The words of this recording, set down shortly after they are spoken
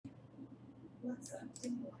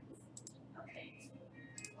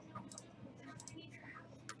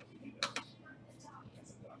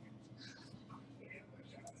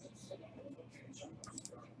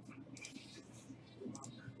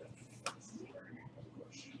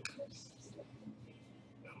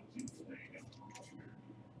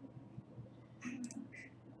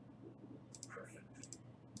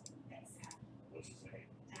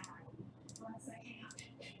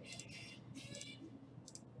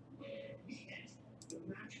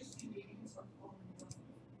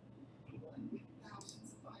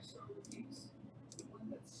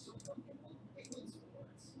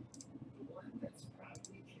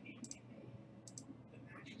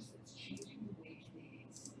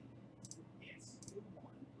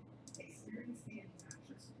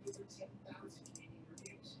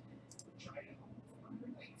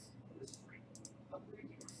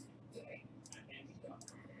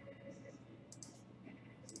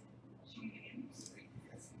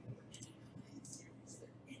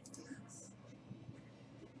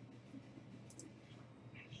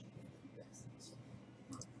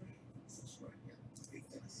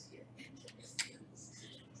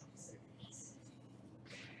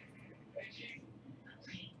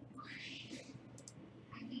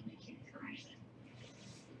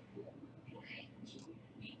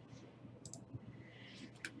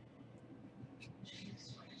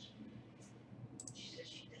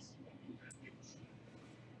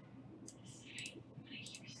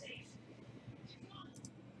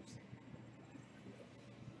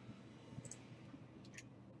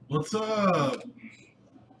What's up?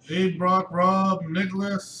 Hey, Brock, Rob,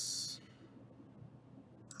 Nicholas.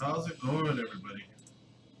 How's it going, everybody?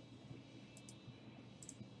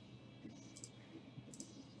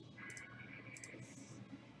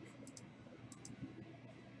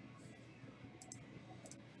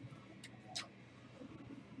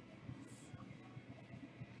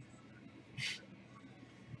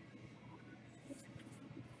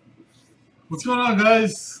 What's going on,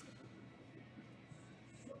 guys?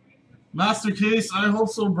 Master case. I hope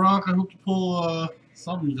so, Brock. I hope to pull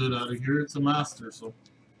something good out of here. It's a master, so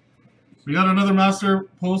we got another master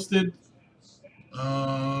posted.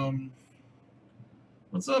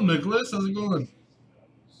 What's up, Nicholas? How's it going?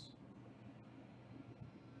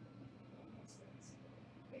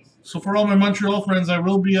 So for all my Montreal friends, I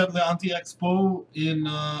will be at the Anti-Expo in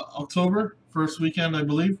October, first weekend, I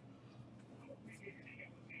believe.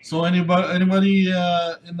 So anybody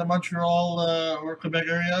in the Montreal or Quebec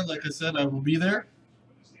area, like I said, I will be there.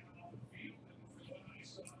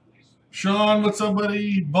 Sean, what's up,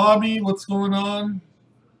 buddy? Bobby, what's going on?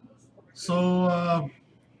 So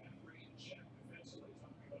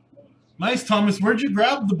nice, Thomas. Where'd you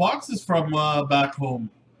grab the boxes from back home?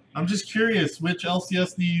 I'm just curious, which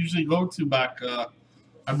LCS do you usually go to back?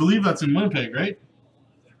 I believe that's in Winnipeg, right?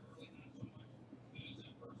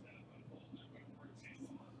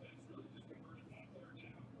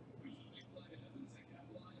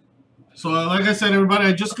 So, like I said, everybody,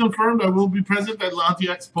 I just confirmed I will be present at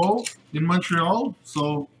Anti-Expo in Montreal.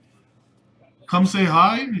 So, come say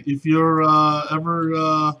hi if you're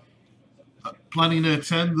ever planning to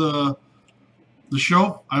attend the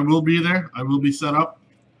show. I will be there. I will be set up,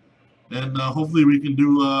 and hopefully we can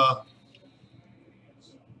do.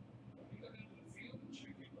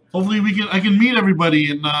 Hopefully I can meet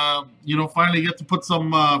everybody and you know, finally get to put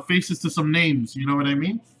some faces to some names. You know what I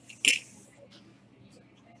mean?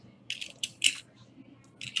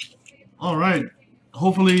 All right.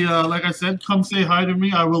 Hopefully, like I said, come say hi to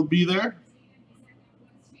me. I will be there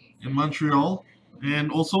in Montreal.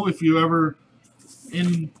 And also, if you ever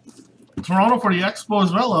in Toronto for the expo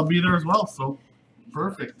as well, I'll be there as well. So,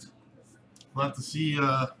 perfect. We'll have to see.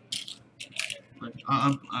 Like,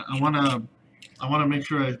 I wanna make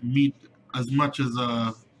sure I meet as much as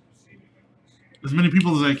many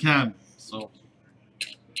people as I can. So.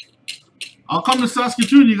 I'll come to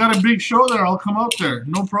Saskatoon. You got a big show there. I'll come out there.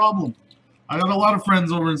 No problem. I got a lot of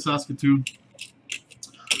friends over in Saskatoon.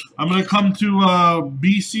 I'm going to come to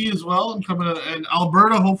BC as well and come in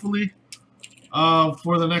Alberta, hopefully,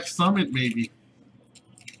 for the next summit, maybe.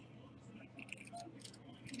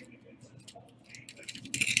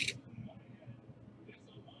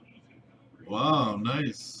 Wow,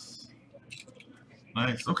 nice.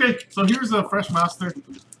 Nice. Okay, so here's a fresh master.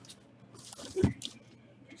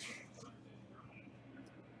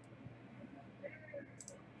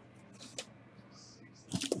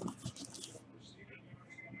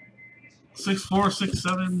 Six four,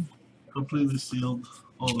 6'7", completely sealed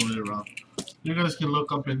all the way around. You guys can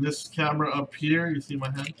look up in this camera up here. You see my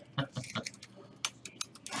hand?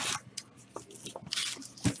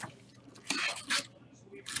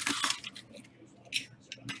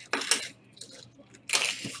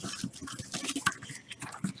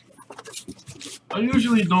 I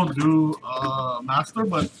usually don't do master,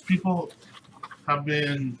 but people have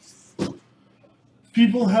been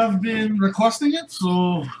requesting it,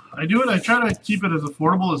 so I do it. I try to keep it as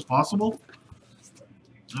affordable as possible.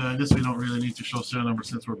 I guess we don't really need to show serial number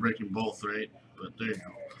since we're breaking both, right? But there you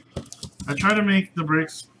go. I try to make the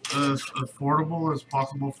breaks as affordable as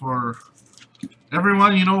possible for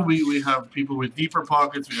everyone. You know, we have people with deeper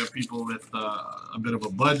pockets, we have people with a bit of a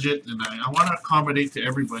budget, and I want to accommodate to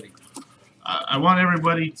everybody. I want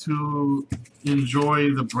everybody to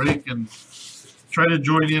enjoy the break and try to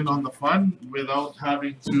join in on the fun without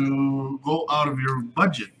having to go out of your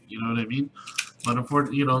budget. You know what I mean? But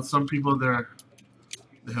unfortunately, you know, some people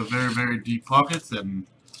they have very, very deep pockets, and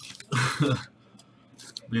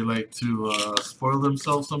they like to spoil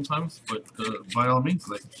themselves sometimes. But by all means,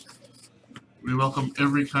 like, we welcome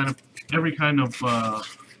every kind of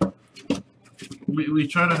we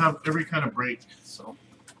try to have every kind of break. So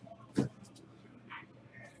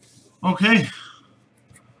okay,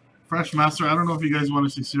 fresh master. I don't know if you guys want to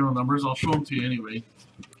see serial numbers. I'll show them to you anyway.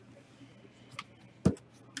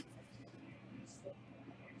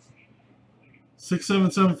 Six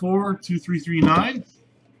seven seven four 2339.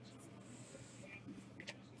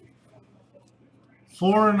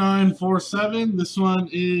 4947. This one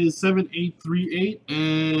is 7838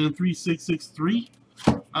 and 3663.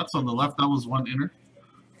 That's on the left. That was one inner.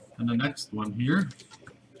 And the next one here.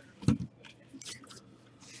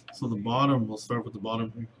 So the bottom, we'll start with the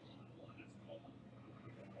bottom here.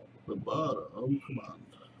 The bottom, come on.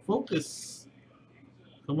 Focus.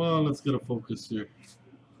 Come on, let's get a focus here.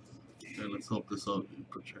 And let's help this out.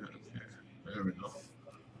 Put your hand here. There we go.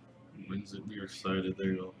 Brings it near-sided. There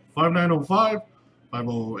you go. 5905.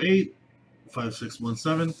 5008,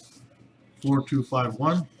 5617,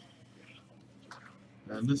 4251,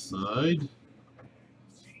 and this side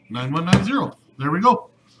 9190. There we go.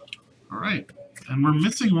 All right, and we're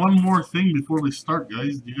missing one more thing before we start,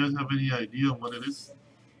 guys. Do you guys have any idea what it is?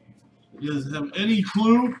 Do you guys have any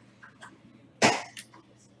clue?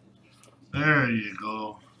 There you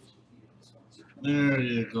go. There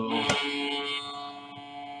you go.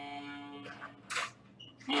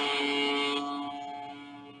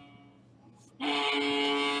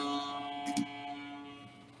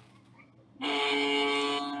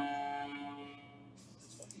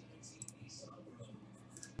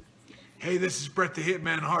 Hey, this is Brett the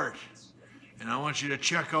Hitman Hart, and I want you to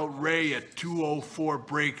check out Ray at 204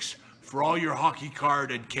 Breaks for all your hockey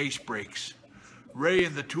card and case breaks. Ray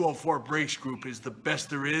and the 204 Breaks group is the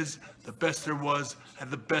best there is, the best there was,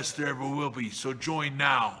 and the best there ever will be, so join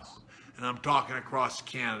now. And I'm talking across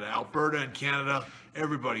Canada, Alberta and Canada,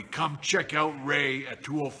 everybody, come check out Ray at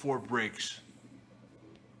 204 Breaks.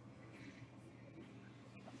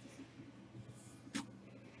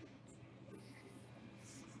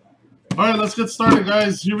 All right, let's get started,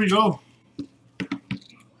 guys. Here we go.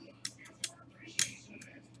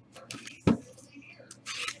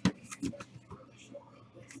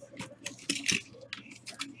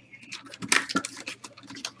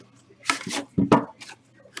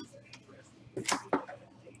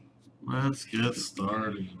 Let's get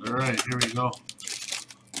started. All right, here we go.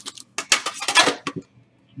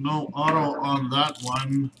 No auto on that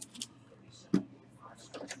one.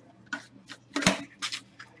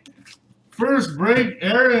 First break,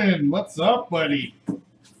 Aaron. What's up, buddy?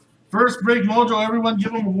 First break, Mojo. Everyone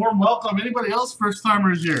give him a warm welcome. Anybody else first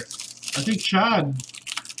timers here? I think Chad.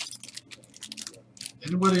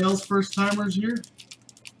 Anybody else first timers here?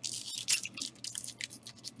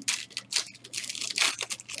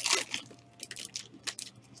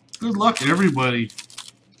 Good luck, everybody.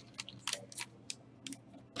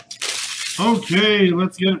 Okay,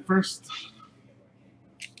 let's get it first.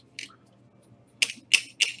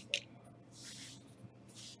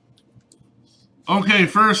 Okay,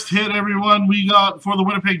 first hit, everyone. We got for the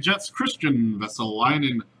Winnipeg Jets, Christian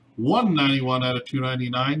Vesalainen, 191 out of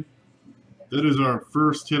 299. That is our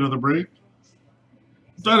first hit of the break.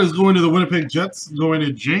 That is going to the Winnipeg Jets, going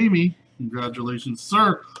to Jamie. Congratulations,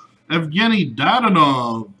 sir. Evgeny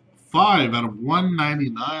Dadonov, 5 out of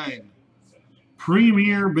 199.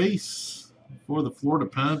 Premier base for the Florida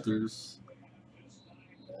Panthers.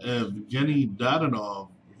 Evgeny Dadonov,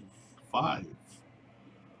 5.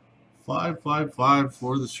 555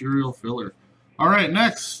 for the serial filler. All right,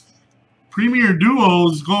 next. Premier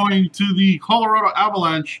Duos going to the Colorado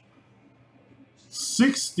Avalanche.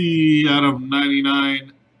 60 out of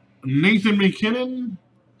 99. Nathan McKinnon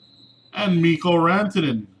and Mikko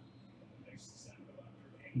Rantanen.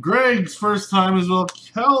 Greg's first time as well.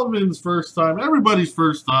 Kelvin's first time. Everybody's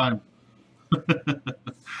first time.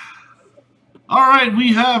 All right,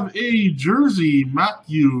 we have a jersey,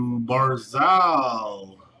 Matthew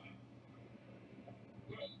Barzal.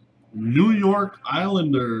 New York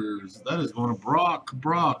Islanders. That is going to Brock.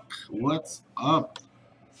 Brock, what's up?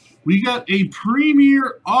 We got a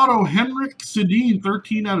Premier Auto Henrik Sedin,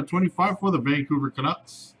 13 out of 25 for the Vancouver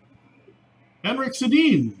Canucks. Henrik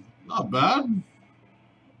Sedin, not bad.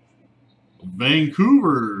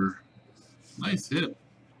 Vancouver, nice hit.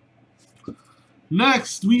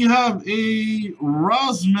 Next, we have a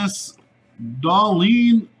Rasmus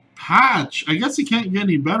Dahlin patch. I guess he can't get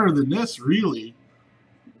any better than this, really.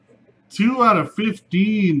 2 out of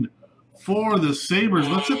 15 for the Sabres.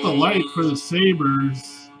 Let's hit the light for the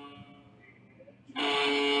Sabres.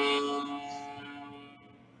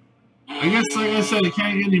 I guess, like I said, it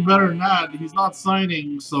can't get any better than that. He's not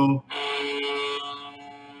signing, so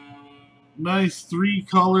nice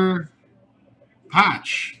 3-color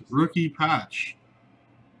patch, rookie patch.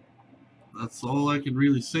 That's all I can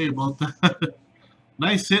really say about that.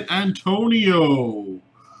 Nice hit, Antonio.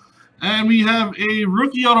 And we have a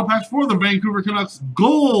rookie auto patch for the Vancouver Canucks,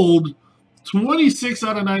 gold, 26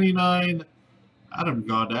 out of 99, Adam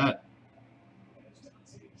Gaudette.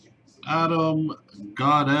 Adam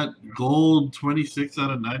Gaudette, gold, 26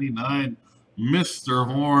 out of 99.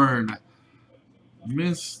 Mr. Horn.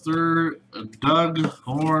 Mr. Doug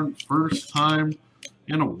Horn. First time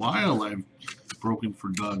in a while I've broken for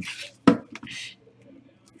Doug.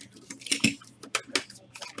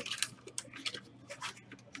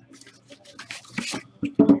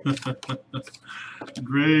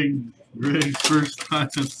 Greg's first time.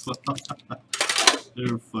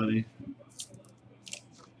 They're funny.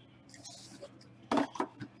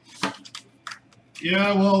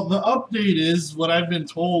 Yeah, well, the update is, what I've been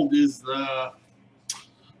told is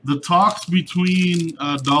the talks between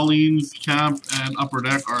Dahlin's camp and Upper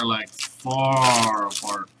Deck are like far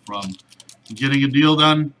apart from getting a deal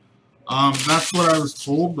done. That's what I was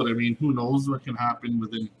told, but I mean, who knows what can happen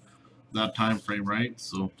within that time frame, right?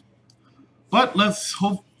 So, but let's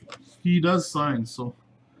hope he does sign. So,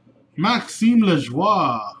 Maxime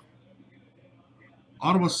Lajoie,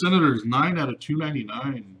 Ottawa Senators, 9 out of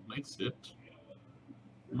 299. Nice hit.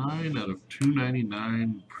 9 out of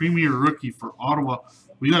 299. Premier rookie for Ottawa.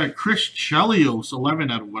 We got a Chris Chelios,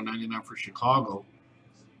 11 out of 199 for Chicago.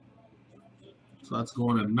 So that's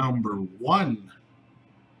going to number 1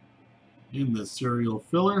 in the serial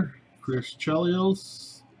filler. Chris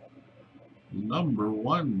Chelios, number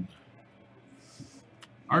 1.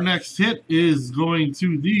 Our next hit is going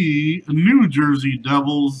to the New Jersey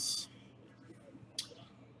Devils.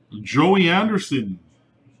 Joey Anderson.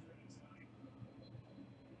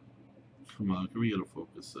 Come on, can we get a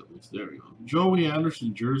focus at least? There we go. Joey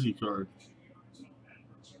Anderson jersey card.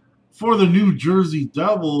 For the New Jersey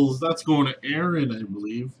Devils, that's going to Aaron, I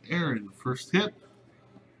believe. Aaron, first hit.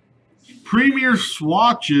 Premier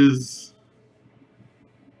swatches.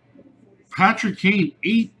 Patrick Kane,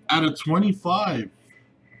 8 out of 25.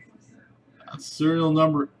 That's serial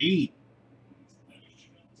number 8.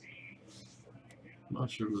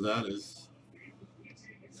 Not sure who that is.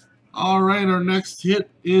 All right, our next hit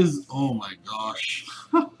is, oh my gosh,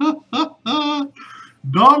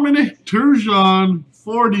 Dominic Turgeon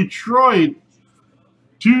for Detroit,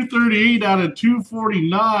 238 out of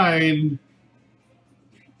 249.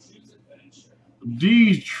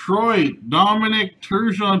 Detroit, Dominic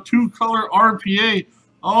Turgeon, 2-color RPA.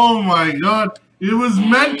 Oh my God, it was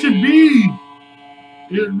meant to be.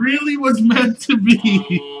 It really was meant to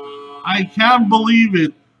be. I can't believe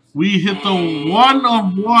it. We hit the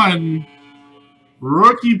 1-of-1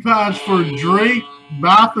 rookie patch for Drake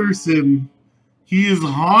Batherson. He is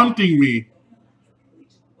haunting me.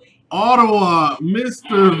 Ottawa,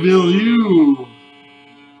 Mr. Villieu.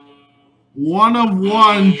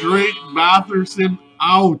 1-of-1 Drake Batherson.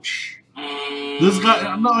 Ouch. This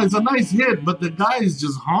guy, no, it's a nice hit, but the guy is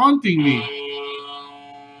just haunting me.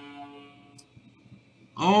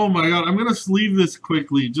 Oh my God, I'm going to sleeve this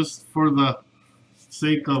quickly just for the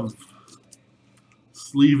sake of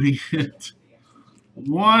sleeving it.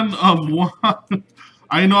 1-of-1.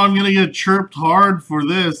 I know I'm gonna get chirped hard for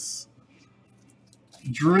this.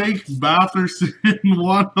 Drake Batherson,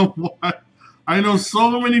 1-of-1. I know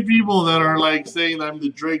so many people that are like saying I'm the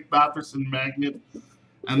Drake Batherson magnet,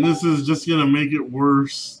 and this is just gonna make it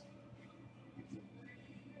worse.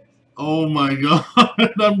 Oh my God,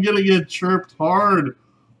 I'm gonna get chirped hard.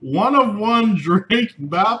 1-of-1 Drake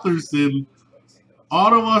Batherson.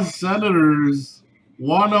 Ottawa Senators,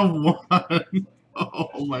 1-of-1.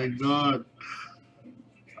 Oh my God.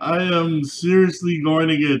 I am seriously going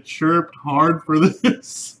to get chirped hard for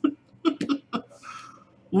this.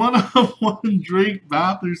 1-of-1 Drake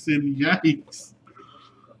Batherson. Yikes.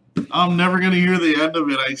 I'm never going to hear the end of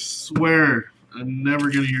it. I swear. I'm never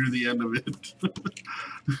going to hear the end of it.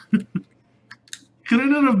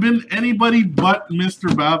 Couldn't it have been anybody but Mr.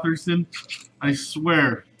 Batherson? I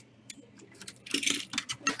swear.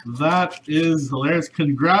 That is hilarious.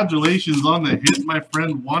 Congratulations on the hit, my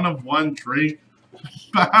friend. 1-of-1 Drake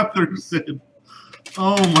Batherson.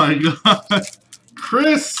 Oh my god.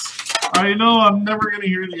 Chris! I know I'm never going to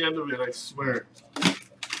hear the end of it, I swear.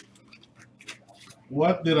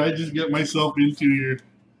 What did I just get myself into here?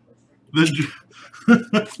 The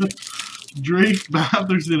Drake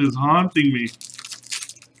Batherson is haunting me.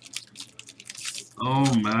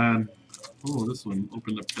 Oh man. Oh, this one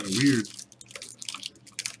opened up kind of weird.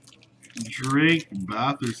 Drake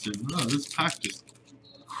Batherson. Oh, this pack just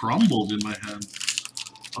crumbled in my hand.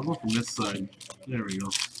 I'll go from this side. There we go.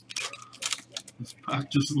 This pack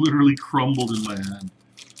just literally crumbled in my hand.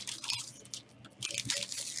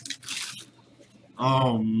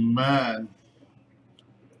 Oh man.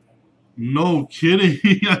 No kidding.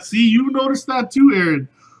 I see you noticed that too, Aaron.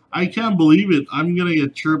 I can't believe it. I'm gonna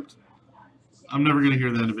get chirped. I'm never gonna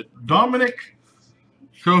hear the end of it. Dominic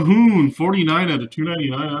Cahoon, 49 out of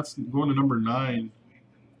 299. That's going to number 9.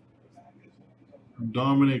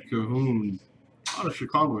 Dominic Cahoon. A lot of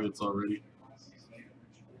Chicago hits already.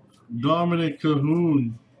 Dominic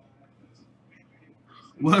Cahoon.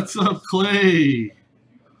 What's up, Clay?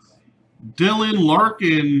 Dylan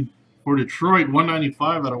Larkin for Detroit,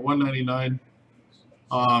 195 out of 199.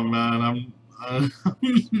 Oh man, I'm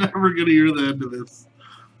never gonna hear the end of this.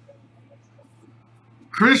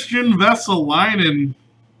 Christian Vesalainen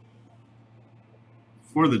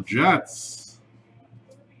for the Jets.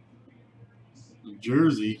 The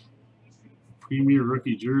jersey. Premier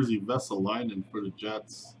rookie jersey, Vesalainen for the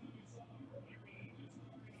Jets.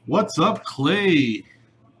 What's up, Clay?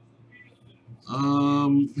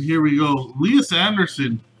 Here we go. Elias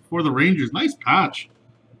Anderson for the Rangers. Nice patch.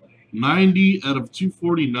 90 out of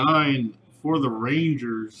 249 for the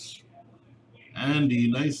Rangers.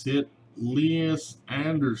 Andy, nice hit. Elias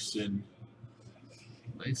Anderson.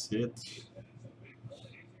 Nice hit.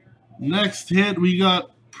 Next hit, we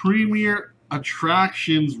got Premier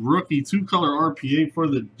Attractions rookie 2-color RPA for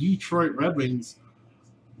the Detroit Red Wings.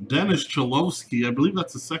 Dennis Cholowski. I believe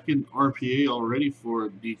that's the second RPA already for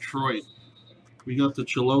Detroit. We got the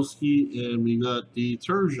Cholowski and we got the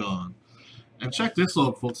Turgeon. And check this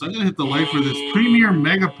out, folks. I'm going to hit the light for this Premier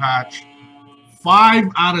Mega Patch. 5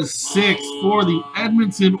 out of 6 for the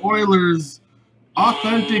Edmonton Oilers.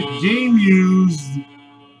 Authentic game used.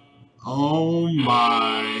 Oh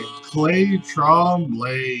my. Clay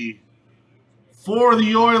Tremblay. For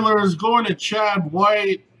the Oilers, going to Chad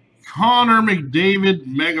White. Connor McDavid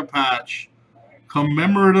Mega Patch.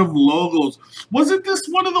 Commemorative logos. Wasn't this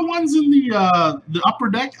one of the ones in the Upper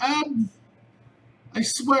Deck ad? I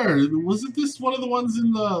swear, wasn't this one of the ones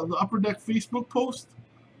in the Upper Deck Facebook post?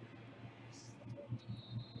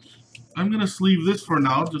 I'm going to sleeve this for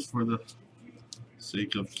now, just for the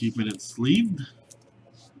sake of keeping it sleeved.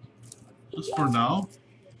 Just for now.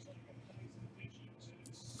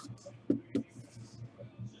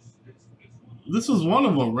 This was one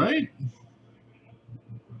of them, right?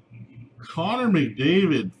 Connor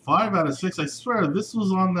McDavid, 5 out of 6. I swear, this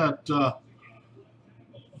was on that.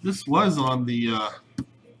 This was on the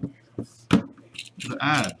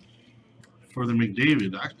ad for the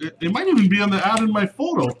McDavid. It might even be on the ad in my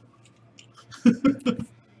photo.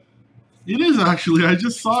 It is actually. I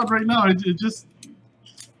just saw it right now. It just.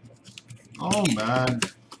 Oh man.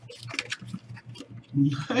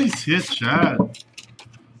 Nice hit, Chad.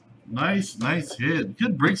 Nice hit.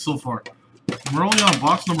 Good break so far. We're only on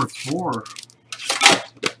box number 4.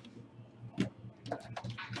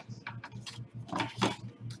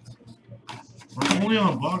 We're only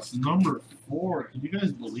on box number 4. Can you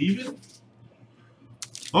guys believe it?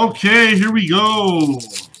 Okay, here we go.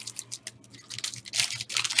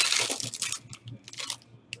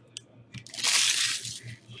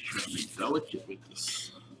 Trying to be delicate with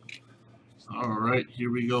this. All right,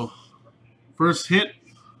 here we go. First hit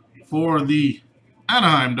for the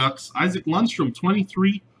Anaheim Ducks, Isaac Lundstrom,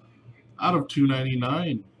 23 out of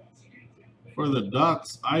 299. For the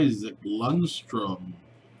Ducks, Isaac Lundstrom.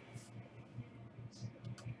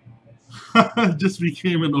 Just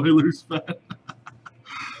became an Oilers fan.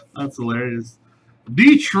 That's hilarious.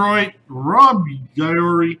 Detroit, Rob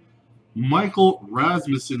Gyori, Michael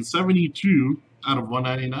Rasmussen, 72 out of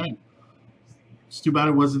 199. It's too bad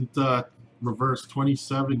it wasn't reversed,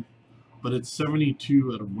 27. But it's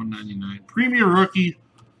 72 out of 199. Premier rookie,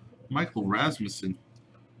 Michael Rasmussen.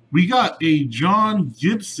 We got a John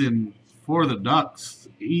Gibson for the Ducks.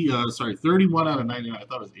 Sorry, 31 out of 99. I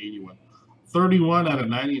thought it was 81. 31 out of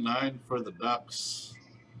 99 for the Ducks.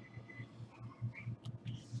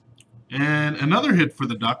 And another hit for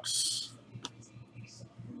the Ducks.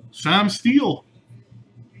 Sam Steele.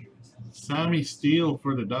 Sammy Steele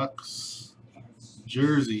for the Ducks.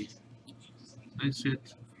 Jersey. Nice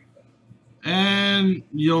hit. And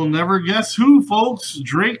you'll never guess who, folks.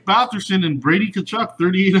 Drake Batherson and Brady Tkachuk,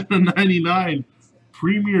 38 out of 99.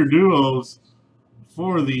 Premier duos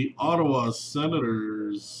for the Ottawa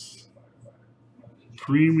Senators.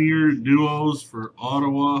 Premier duos for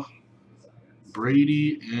Ottawa.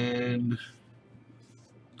 Brady and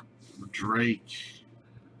Drake.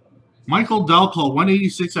 Michael Delco,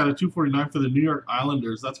 186 out of 249 for the New York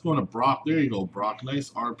Islanders. That's going to Brock. There you go, Brock. Nice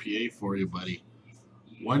RPA for you, buddy.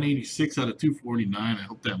 186 out of 249. I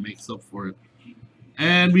hope that makes up for it.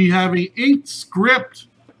 And we have a 8 script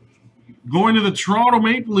going to the Toronto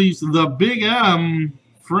Maple Leafs. The Big M,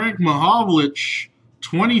 Frank Mahovlich,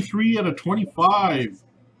 23 out of 25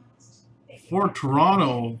 for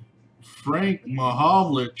Toronto. Frank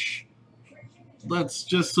Mahovlich. Let's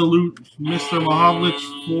just salute Mr.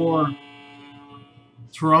 Mahovlich for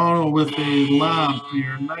Toronto with a lamp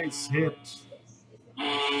here. Nice hit.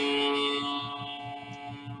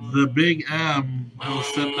 The Big M. I will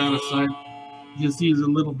set that aside. You see there's a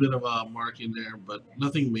little bit of a mark in there, but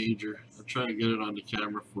nothing major. I'll try to get it on the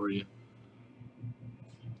camera for you.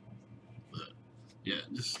 But yeah,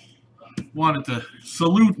 just wanted to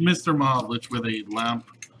salute Mr. Mahovlich with a lamp.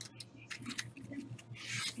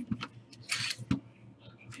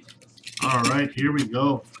 All right, here we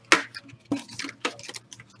go.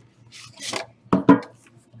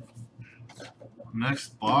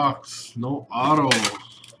 Next box, no auto.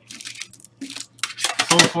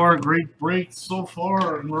 So far, great break so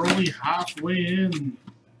far, and we're only halfway in.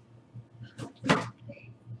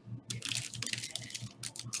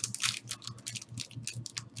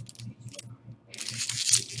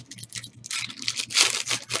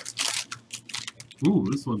 Ooh,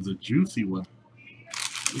 this one's a juicy one.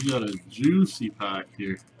 We got a juicy pack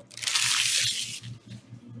here.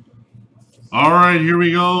 All right, here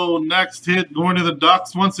we go. Next hit going to the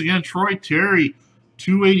Ducks. Once again, Troy Terry,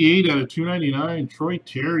 288 out of 299. Troy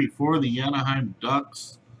Terry for the Anaheim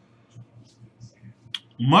Ducks.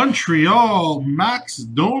 Montreal, Max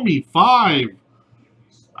Domi, 5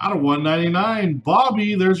 out of 199.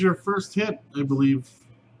 Bobby, there's your first hit, I believe.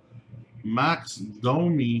 Max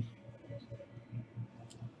Domi.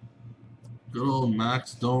 Good old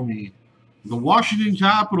Max Domi. The Washington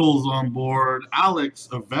Capitals on board. Alex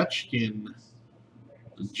Ovechkin.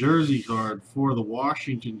 The jersey card for the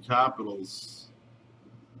Washington Capitals.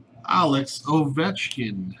 Alex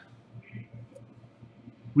Ovechkin.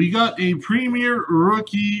 We got a premier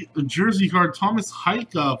rookie jersey card. Thomas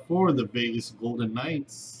Haika for the Vegas Golden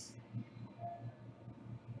Knights.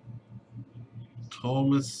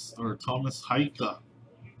 Thomas Haika.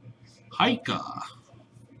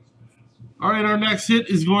 All right, our next hit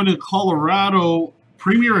is going to Colorado.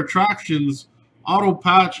 Premier Attractions, Auto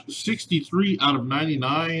Patch, 63 out of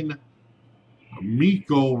 99.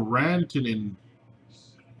 Mikko Rantanen.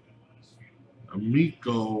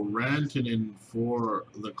 For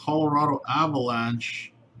the Colorado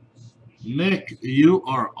Avalanche. Nick, you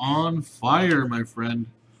are on fire, my friend.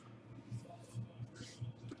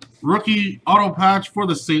 Rookie Auto Patch for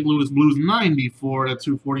the St. Louis Blues, 94 out of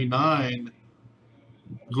 249.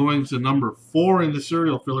 Going to number 4 in the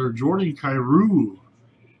serial filler, Jordan Kyrou.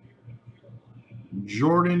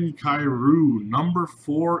 Number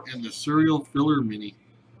 4 in the serial filler mini.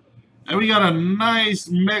 And we got a nice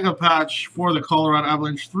mega patch for the Colorado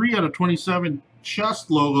Avalanche, 3 out of 27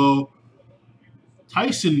 chest logo.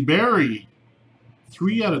 Tyson Barrie,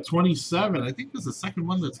 3 out of 27. I think this is the second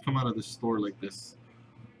one that's come out of this store like this.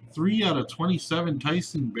 3 out of 27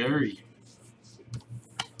 Tyson Barrie.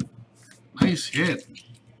 Nice hit.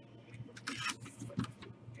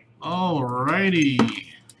 Alrighty.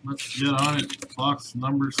 Let's get on it. Box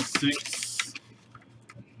number 6.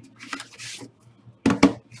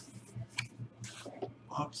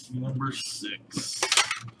 Box number 6.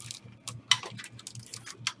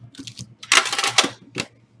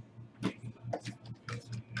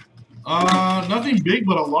 Nothing big,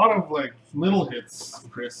 but a lot of like little hits,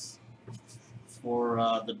 Chris, for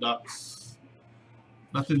the Ducks.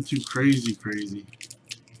 Nothing too crazy.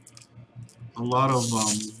 A lot of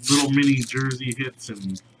little mini jersey hits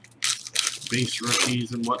and base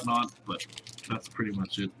rookies and whatnot, but that's pretty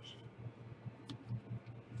much it.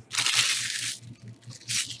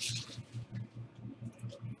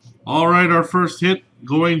 All right, our first hit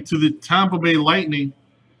going to the Tampa Bay Lightning.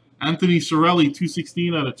 Anthony Sorelli,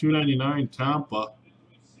 216 out of 299, Tampa.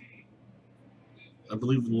 I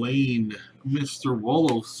believe Lane, Mr.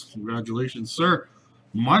 Wolos. Congratulations, sir.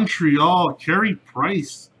 Montreal, Carey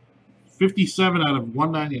Price, 57 out of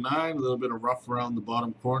 199. A little bit of rough around the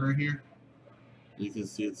bottom corner here. You can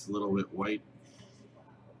see it's a little bit white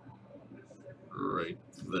right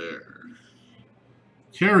there.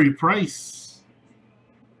 Carey Price,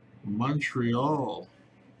 Montreal.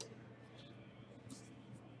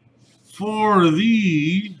 For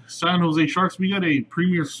the San Jose Sharks, we got a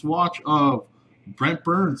premier swatch of Brent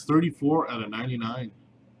Burns, 34 out of 99.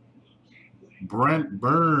 Brent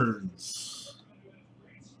Burns.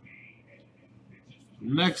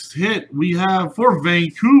 Next hit we have for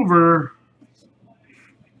Vancouver,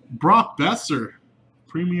 Brock Besser,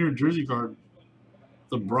 premier jersey card.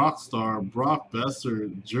 The Brock Star, Brock Besser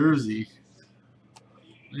jersey.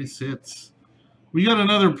 Nice hits. We got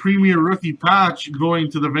another premier rookie patch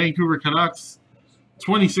going to the Vancouver Canucks.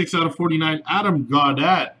 26 out of 49, Adam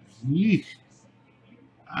Gaudette. Yeesh.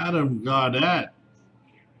 Adam Gaudette.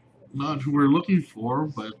 Not who we're looking for,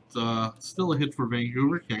 but still a hit for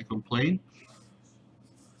Vancouver. Can't complain.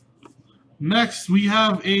 Next, we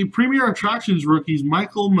have a Premier Attractions rookies,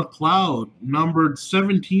 Michael McLeod, numbered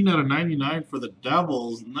 17 out of 99 for the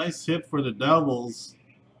Devils. Nice hit for the Devils.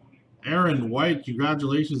 Aaron White,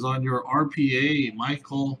 congratulations on your RPA,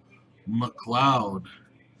 Michael McLeod.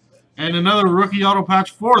 And another rookie auto patch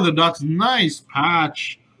for the Ducks. Nice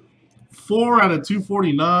patch. 4 out of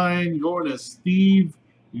 249 going to Steve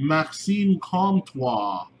Maxime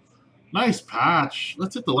Comtois. Nice patch.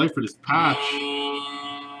 Let's hit the light for this patch.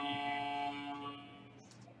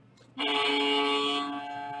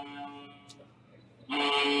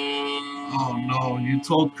 Oh no, you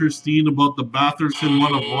told Christine about the Batherson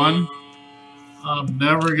 1-of-1. I'm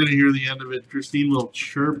never going to hear the end of it. Christine will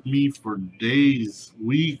chirp me for days,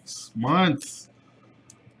 weeks, months.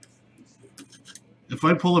 If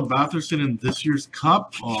I pull a Batherson in this year's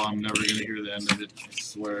cup, oh, I'm never going to hear the end of it. I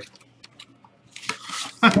swear.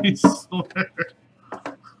 I swear.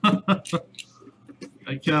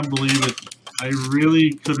 I can't believe it. I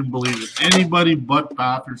really couldn't believe it. Anybody but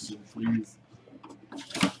Batherson, please.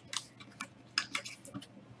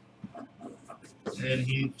 And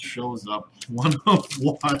he shows up.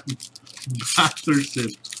 1-of-1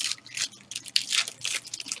 Batherson.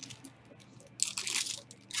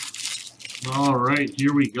 All right,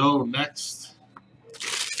 here we go. Next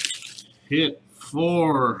hit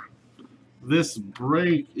for this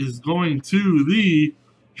break is going to the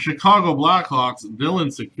Chicago Blackhawks.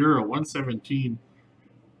 Dylan Secura, 117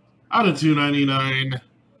 out of 299.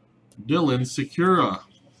 Dylan Secura.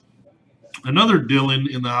 Another Dylan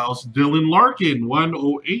in the house. Dylan Larkin,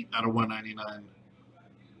 108 out of 199.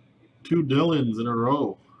 2 Dylans in a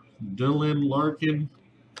row. Dylan Larkin,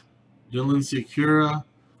 Dylan Secura.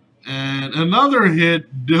 And another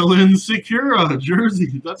hit, Dylan Secura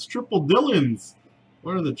jersey. That's triple Dylans.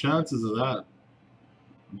 What are the chances of that?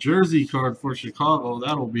 Jersey card for Chicago.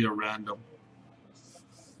 That'll be a random.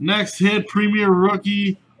 Next hit, premier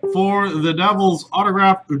rookie for the Devils.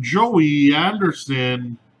 Autograph Joey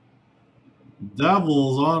Anderson.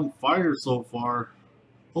 Devils on fire so far.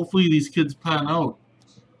 Hopefully these kids pan out.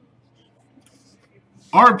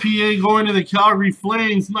 RPA going to the Calgary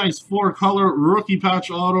Flames. Nice 4-color rookie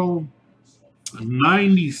patch auto.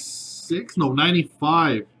 96. No,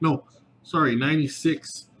 95. No, sorry,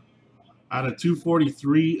 96 out of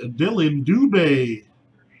 243. Dylan Dubé.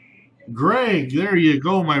 Greg, there you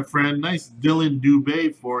go, my friend. Nice Dylan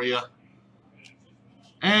Dubé for you.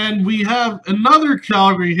 And we have another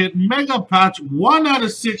Calgary hit, mega patch, 1 out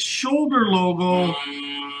of 6 shoulder logo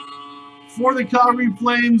for the Calgary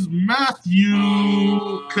Flames, Matthew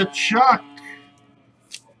Tkachuk.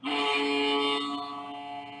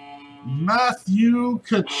 Matthew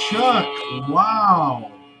Tkachuk,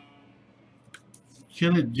 wow.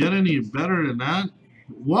 Can it get any better than that?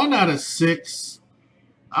 1 out of 6.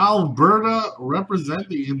 Alberta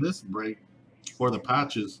representing in this break for the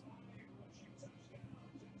patches.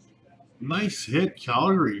 Nice hit,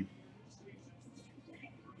 Calgary.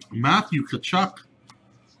 Matthew Tkachuk.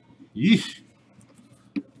 Yeesh.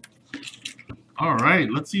 All right,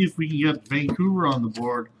 let's see if we can get Vancouver on the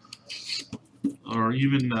board. Or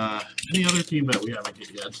even any other team that we haven't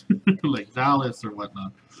hit yet. Like Dallas or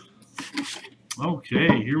whatnot.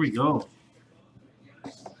 Okay, here we go.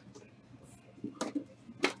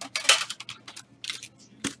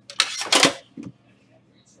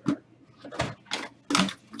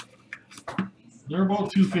 They're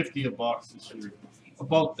about $250 a box this year.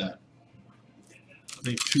 About that. I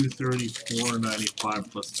think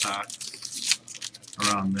 $234.95 plus tax.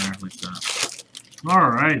 Around there, like that.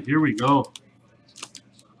 All right, here we go.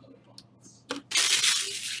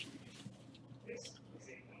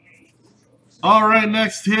 All right,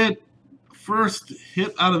 next hit. First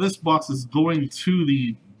hit out of this box is going to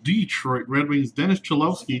the Detroit Red Wings, Dennis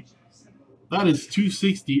Cholowski. That is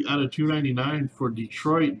 260 out of 299 for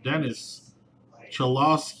Detroit, Dennis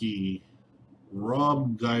Cholowski.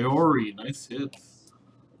 Rob Gaiori, nice hit.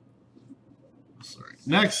 Sorry.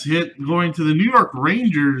 Next hit going to the New York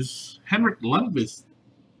Rangers, Henrik Lundqvist,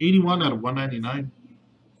 81 out of 199.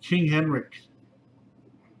 King Henrik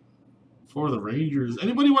for the Rangers.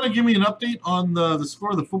 Anybody want to give me an update on the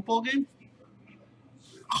score of the football game?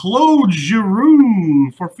 Claude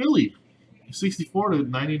Giroux for Philly, 64 to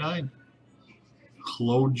 99.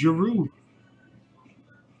 Claude Giroux,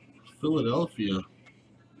 Philadelphia.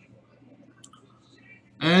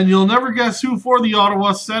 And you'll never guess who for the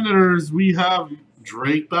Ottawa Senators. We have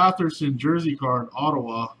Drake Batherson, jersey card,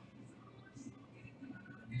 Ottawa.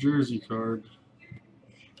 Jersey card.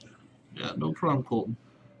 Yeah, no problem, Colton.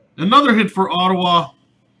 Another hit for Ottawa.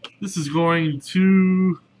 This is going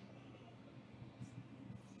to...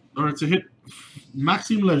 Or it's a hit.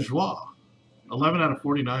 Maxime Lajoie. 11 out of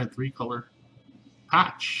 49, 3-color.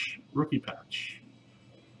 Patch. Rookie patch.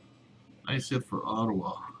 Nice hit for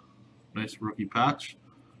Ottawa. Nice rookie patch.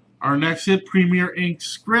 Our next hit, Premier Ink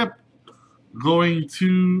script, going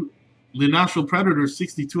to the Nashville Predators,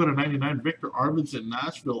 62 out of 99. Victor Arvidsson,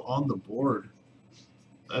 Nashville on the board.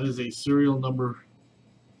 That is a serial number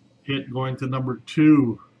hit going to number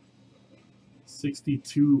 2.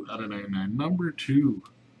 62 out of 99. Number 2,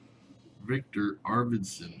 Victor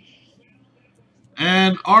Arvidsson.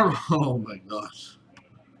 And our, oh my gosh,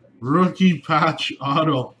 rookie patch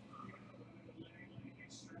auto.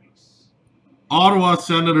 Ottawa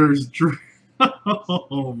Senators,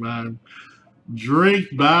 oh man, Drake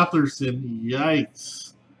Batherson,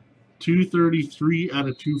 yikes, 233 out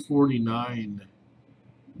of 249,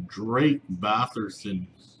 Drake Batherson.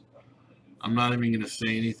 I'm not even gonna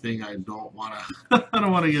say anything. I don't wanna, I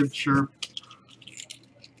don't wanna get chirped.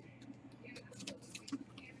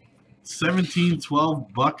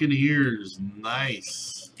 17-12 Buccaneers,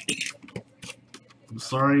 nice. I'm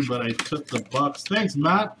sorry, but I took the Bucks. Thanks,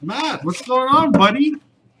 Matt. Matt, what's going on, buddy?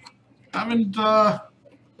 Haven't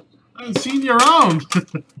seen you around.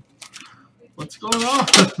 What's going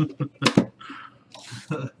on?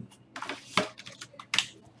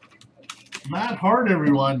 Matt Hart,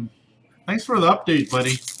 everyone. Thanks for the update,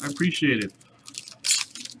 buddy. I appreciate it.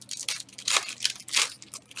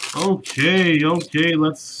 Okay,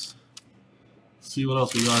 let's see what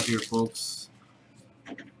else we got here, folks.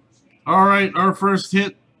 All right, our first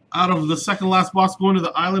hit out of the second last box going to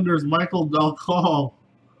the Islanders, Michael Dalcal.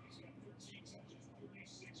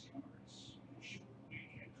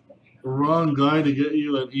 Wrong guy to get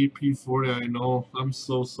you at EP40, I know. I'm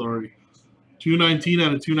so sorry. 219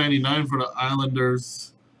 out of 299 for the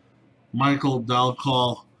Islanders, Michael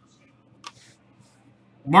Dalcal.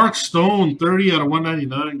 Mark Stone, 30 out of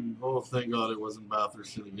 199. Oh, thank God it wasn't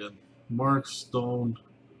Batherson again. Mark Stone.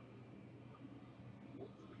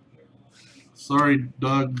 Sorry,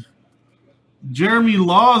 Doug. Jeremy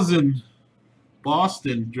Lawson,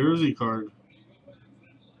 Boston, jersey card.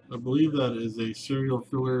 I believe that is a serial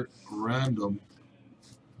filler random.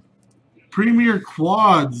 Premier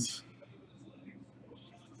Quads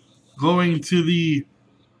going to the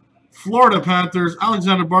Florida Panthers,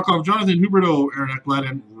 Alexander Barkov, Jonathan Huberdeau, Aaron Ekblad,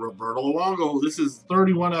 and Roberto Luongo. This is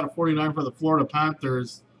 31 out of 49 for the Florida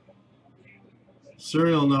Panthers.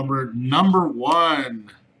 Serial number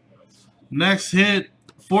 1. Next hit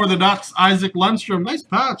for the Ducks, Isaac Lundstrom. Nice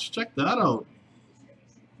patch. Check that out.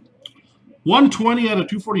 120 out of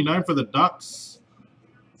 249 for the Ducks.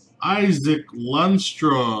 Isaac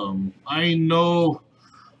Lundstrom. I know.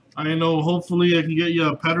 Hopefully I can get you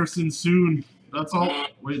a Pedersen soon. That's all.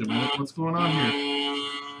 Wait a minute. What's going on here?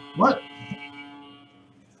 What?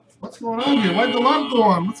 What's going on here? Why'd the lamp go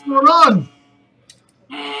on? What's going on?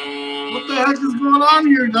 What the heck is going on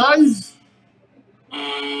here, guys?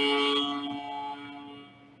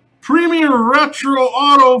 Premier Retro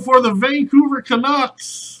Auto for the Vancouver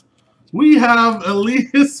Canucks. We have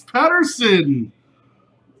Elias Pettersson.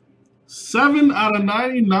 7 out of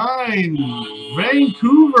 99.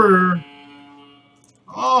 Vancouver.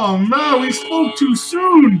 Oh, man, we spoke too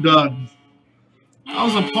soon, Doug. I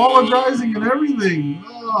was apologizing and everything.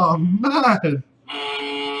 Oh, man.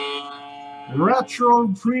 Retro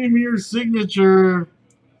Premier Signature.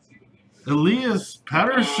 Elias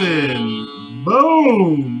Pettersson.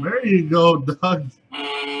 Boom. There you go, Doug.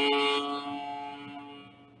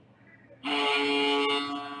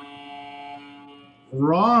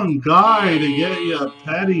 Wrong guy to get you a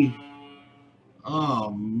Petty. Oh,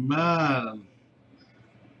 man.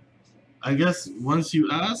 I guess once you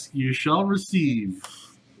ask, you shall receive.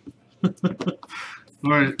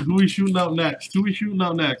 Alright, who we shooting out next? Who we shooting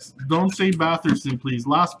out next? Don't say Batherson, please.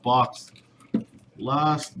 Last box.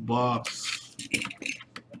 Last box.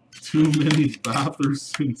 Too many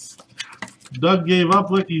Bathersons. Doug gave up.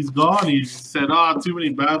 Look, he's gone. He said, too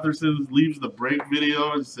many Bathersons. Leaves the break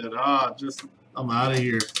video and said, just, I'm out of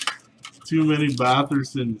here. Too many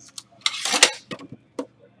Bathersons.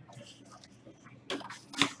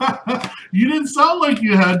 You didn't sound like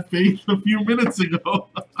you had faith a few minutes ago.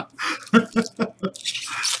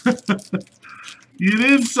 You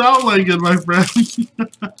didn't sound like it, my friend.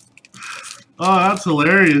 Oh, that's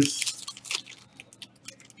hilarious.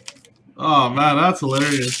 Oh, man, that's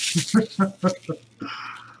hilarious.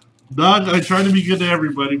 Doug, I try to be good to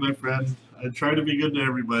everybody, my friend. I try to be good to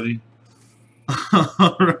everybody.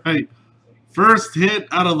 All right. First hit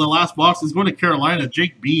out of the last box is going to Carolina,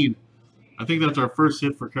 Jake Bean. I think that's our first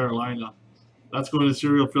hit for Carolina. That's going to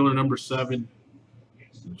serial filler number 7.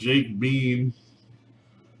 Jake Bean.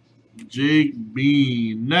 Jake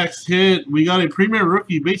Bean. Next hit, we got a premier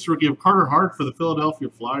rookie, base rookie of Carter Hart for the Philadelphia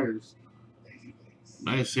Flyers.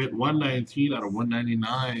 Nice hit, 119 out of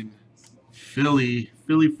 199. Philly.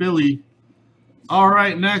 All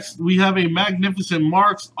right, next we have a magnificent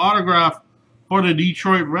Marks autograph for the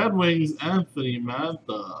Detroit Red Wings, Anthony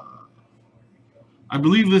Mantha. I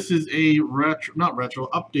believe this is a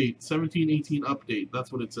update, 17-18 update.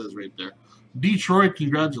 That's what it says right there. Detroit,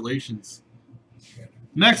 congratulations.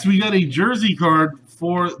 Next, we got a jersey card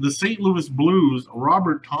for the St. Louis Blues,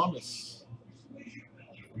 Robert Thomas.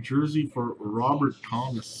 Jersey for Robert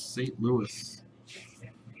Thomas, St. Louis.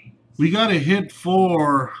 We got a hit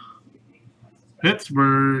for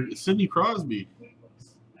Pittsburgh, Sidney Crosby.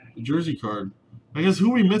 The jersey card. I guess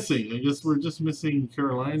who are we missing? I guess we're just missing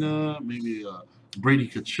Carolina, maybe Brady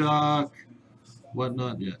Tkachuk,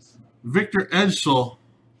 whatnot. Yes. Victor Edsel,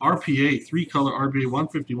 RPA, 3-color RPA,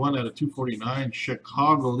 151 out of 249,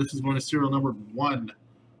 Chicago. This is going to serial number 1.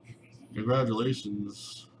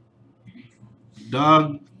 Congratulations.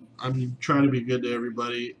 Doug, I'm trying to be good to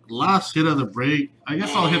everybody. Last hit of the break. I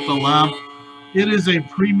guess I'll hit the lamp. It is a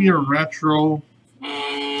Premier Retro.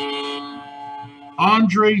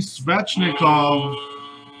 Andrei Svechnikov.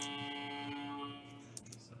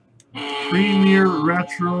 Premier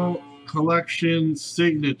Retro Collection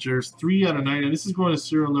Signatures. 3 out of 9. And this is going to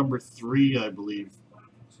serial number 3, I believe.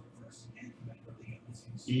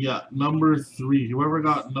 Yeah, number 3. Whoever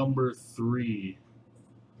got number 3.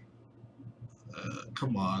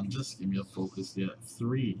 Come on, just give me a focus. Yeah,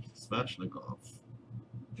 3. Svechnikov.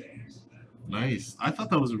 Nice. I thought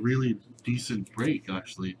that was a really decent break,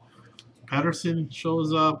 actually. Patterson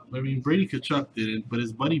shows up. I mean, Brady Tkachuk didn't, but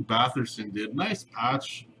his buddy Batherson did. Nice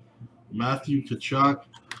patch. Matthew Tkachuk.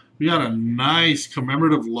 We got a nice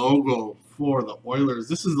commemorative logo for the Oilers.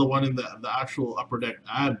 This is the one in the actual Upper Deck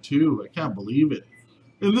ad, too. I can't believe it.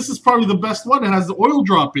 And this is probably the best one. It has the oil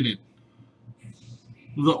drop in it.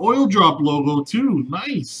 The oil drop logo, too.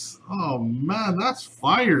 Nice. Oh, man, that's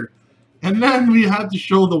fire. And then we had to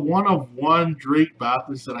show the 1/1 Drake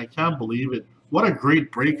Batherson. I can't believe it. What a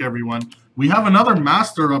great break, everyone. We have another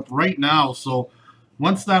master up right now. So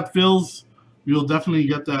once that fills, we'll definitely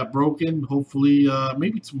get that broken. Hopefully,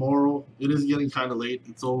 maybe tomorrow. It is getting kind of late.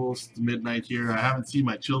 It's almost midnight here. I haven't seen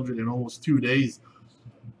my children in almost 2 days.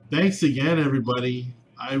 Thanks again, everybody.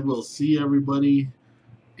 I will see everybody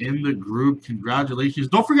in the group. Congratulations.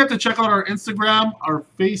 Don't forget to check out our Instagram, our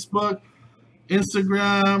Facebook,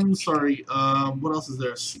 Instagram. Sorry, what else is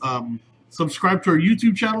there? Subscribe to our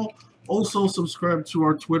YouTube channel. Also, subscribe to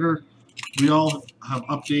our Twitter. We all have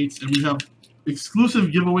updates, and we have exclusive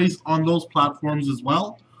giveaways on those platforms as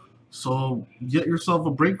well. So get yourself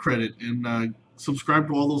a break credit and subscribe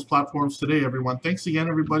to all those platforms today, everyone. Thanks again,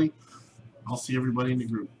 everybody. I'll see everybody in the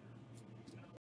group.